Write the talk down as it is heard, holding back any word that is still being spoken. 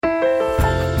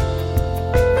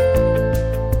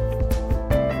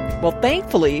Well,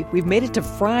 thankfully, we've made it to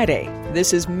Friday.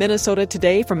 This is Minnesota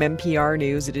Today from NPR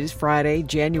News. It is Friday,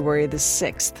 January the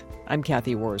 6th. I'm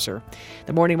Kathy Worzer.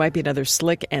 The morning might be another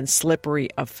slick and slippery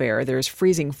affair. There's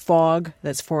freezing fog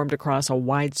that's formed across a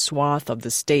wide swath of the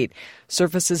state.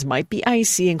 Surfaces might be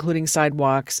icy, including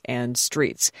sidewalks and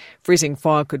streets. Freezing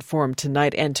fog could form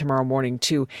tonight and tomorrow morning,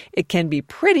 too. It can be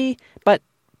pretty, but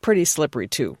pretty slippery,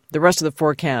 too. The rest of the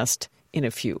forecast in a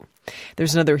few.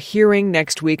 There's another hearing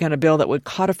next week on a bill that would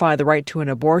codify the right to an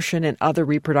abortion and other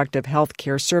reproductive health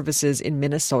care services in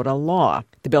Minnesota law.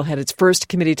 The bill had its first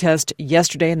committee test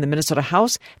yesterday in the Minnesota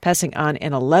House, passing on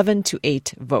an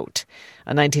 11-8 vote.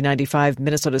 A 1995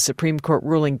 Minnesota Supreme Court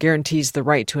ruling guarantees the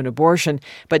right to an abortion,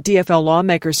 but DFL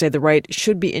lawmakers say the right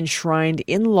should be enshrined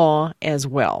in law as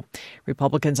well.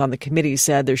 Republicans on the committee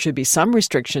said there should be some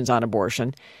restrictions on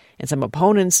abortion, and some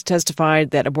opponents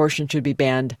testified that abortion should be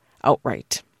banned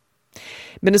outright.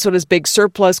 Minnesota's big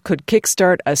surplus could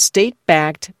kickstart a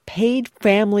state-backed paid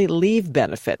family leave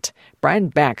benefit. Brian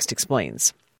Baxt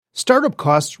explains. Startup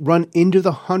costs run into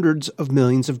the hundreds of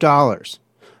millions of dollars.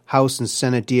 House and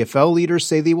Senate DFL leaders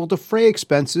say they will defray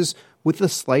expenses with a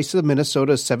slice of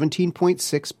Minnesota's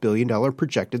 $17.6 billion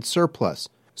projected surplus,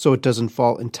 so it doesn't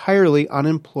fall entirely on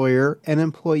employer and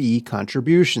employee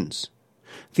contributions.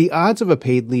 The odds of a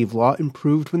paid leave law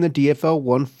improved when the DFL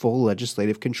won full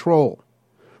legislative control.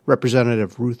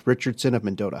 Representative Ruth Richardson of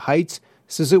Mendota Heights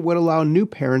says it would allow new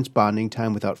parents bonding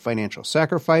time without financial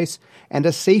sacrifice and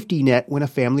a safety net when a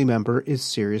family member is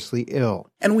seriously ill.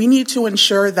 And we need to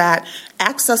ensure that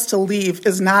access to leave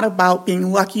is not about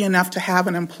being lucky enough to have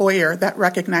an employer that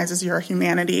recognizes your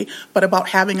humanity, but about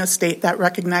having a state that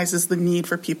recognizes the need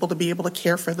for people to be able to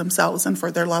care for themselves and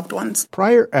for their loved ones.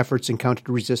 Prior efforts encountered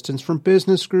resistance from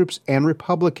business groups and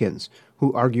Republicans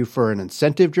who argue for an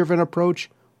incentive-driven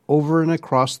approach over an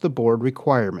across-the-board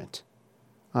requirement.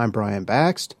 I'm Brian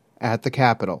Baxt at the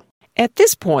Capitol. At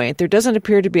this point, there doesn't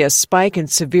appear to be a spike in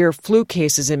severe flu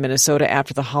cases in Minnesota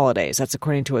after the holidays. That's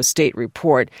according to a state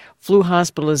report. Flu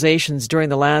hospitalizations during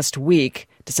the last week,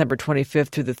 December 25th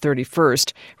through the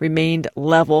 31st, remained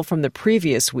level from the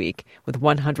previous week with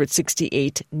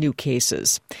 168 new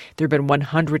cases. There have been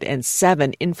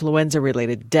 107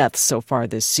 influenza-related deaths so far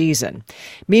this season.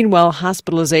 Meanwhile,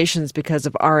 hospitalizations because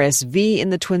of RSV in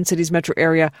the Twin Cities metro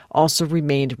area also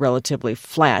remained relatively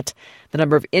flat. The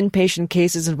number of inpatient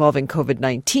cases involving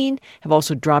COVID-19 have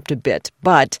also dropped a bit,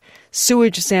 but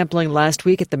sewage sampling last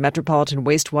week at the Metropolitan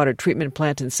Wastewater Treatment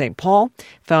Plant in St. Paul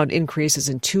found increases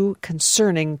in two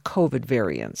concerning COVID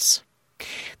variants.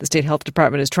 The state health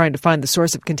department is trying to find the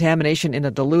source of contamination in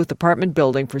a Duluth apartment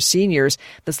building for seniors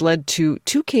that's led to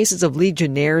 2 cases of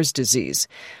Legionnaire's disease.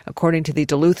 According to the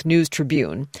Duluth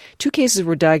News-Tribune, 2 cases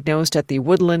were diagnosed at the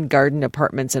Woodland Garden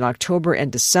Apartments in October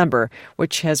and December,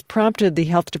 which has prompted the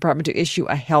health department to issue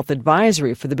a health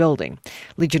advisory for the building.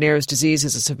 Legionnaire's disease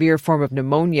is a severe form of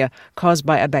pneumonia caused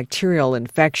by a bacterial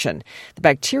infection. The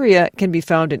bacteria can be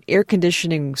found in air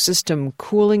conditioning system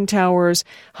cooling towers,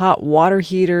 hot water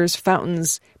heaters, fountains,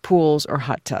 pools, or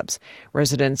hot tubs.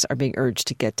 Residents are being urged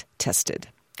to get tested.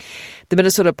 The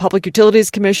Minnesota Public Utilities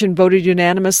Commission voted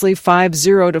unanimously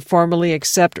 5-0 to formally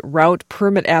accept route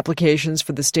permit applications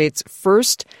for the state's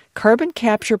first carbon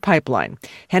capture pipeline.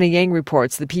 Hannah Yang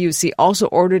reports the PUC also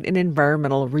ordered an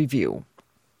environmental review.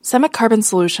 Summit Carbon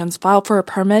Solutions filed for a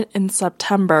permit in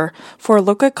September for a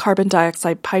liquid carbon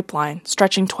dioxide pipeline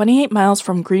stretching 28 miles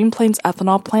from Green Plains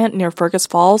ethanol plant near Fergus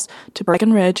Falls to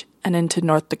Breckenridge and into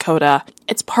North Dakota.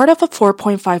 It's part of a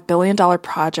 $4.5 billion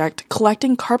project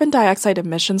collecting carbon dioxide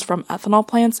emissions from ethanol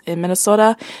plants in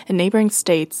Minnesota and neighboring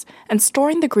states and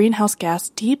storing the greenhouse gas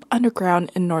deep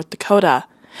underground in North Dakota.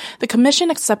 The commission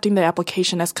accepting the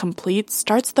application as complete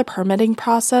starts the permitting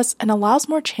process and allows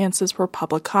more chances for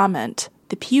public comment.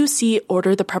 The PUC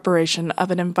ordered the preparation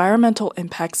of an environmental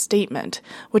impact statement,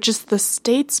 which is the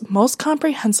state's most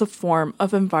comprehensive form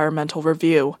of environmental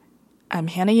review. I'm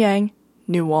Hannah Yang,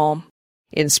 New Ulm.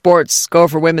 In sports,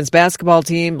 Gopher women's basketball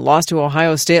team lost to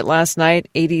Ohio State last night,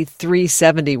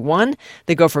 83-71.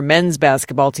 The Gopher men's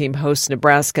basketball team hosts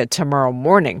Nebraska tomorrow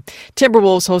morning.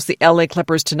 Timberwolves host the LA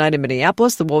Clippers tonight in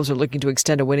Minneapolis. The Wolves are looking to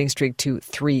extend a winning streak to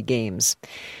 3 games.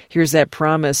 Here's that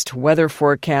promised weather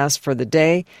forecast for the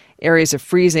day. Areas of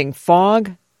freezing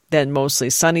fog, then mostly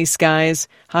sunny skies.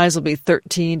 Highs will be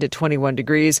 13 to 21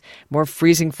 degrees. More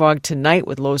freezing fog tonight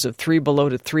with lows of 3 below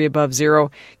to 3 above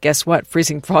zero. Guess what?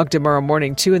 Freezing fog tomorrow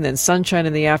morning too, and then sunshine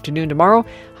in the afternoon tomorrow.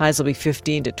 Highs will be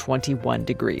 15 to 21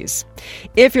 degrees.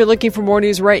 If you're looking for more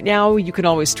news right now, you can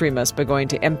always stream us by going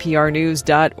to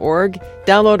nprnews.org.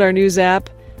 Download our news app.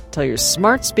 Tell your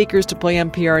smart speakers to play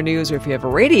NPR News, or if you have a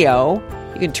radio,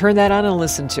 you can turn that on and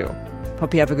listen to.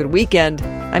 Hope you have a good weekend.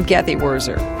 I'm Kathy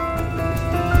Wurzer.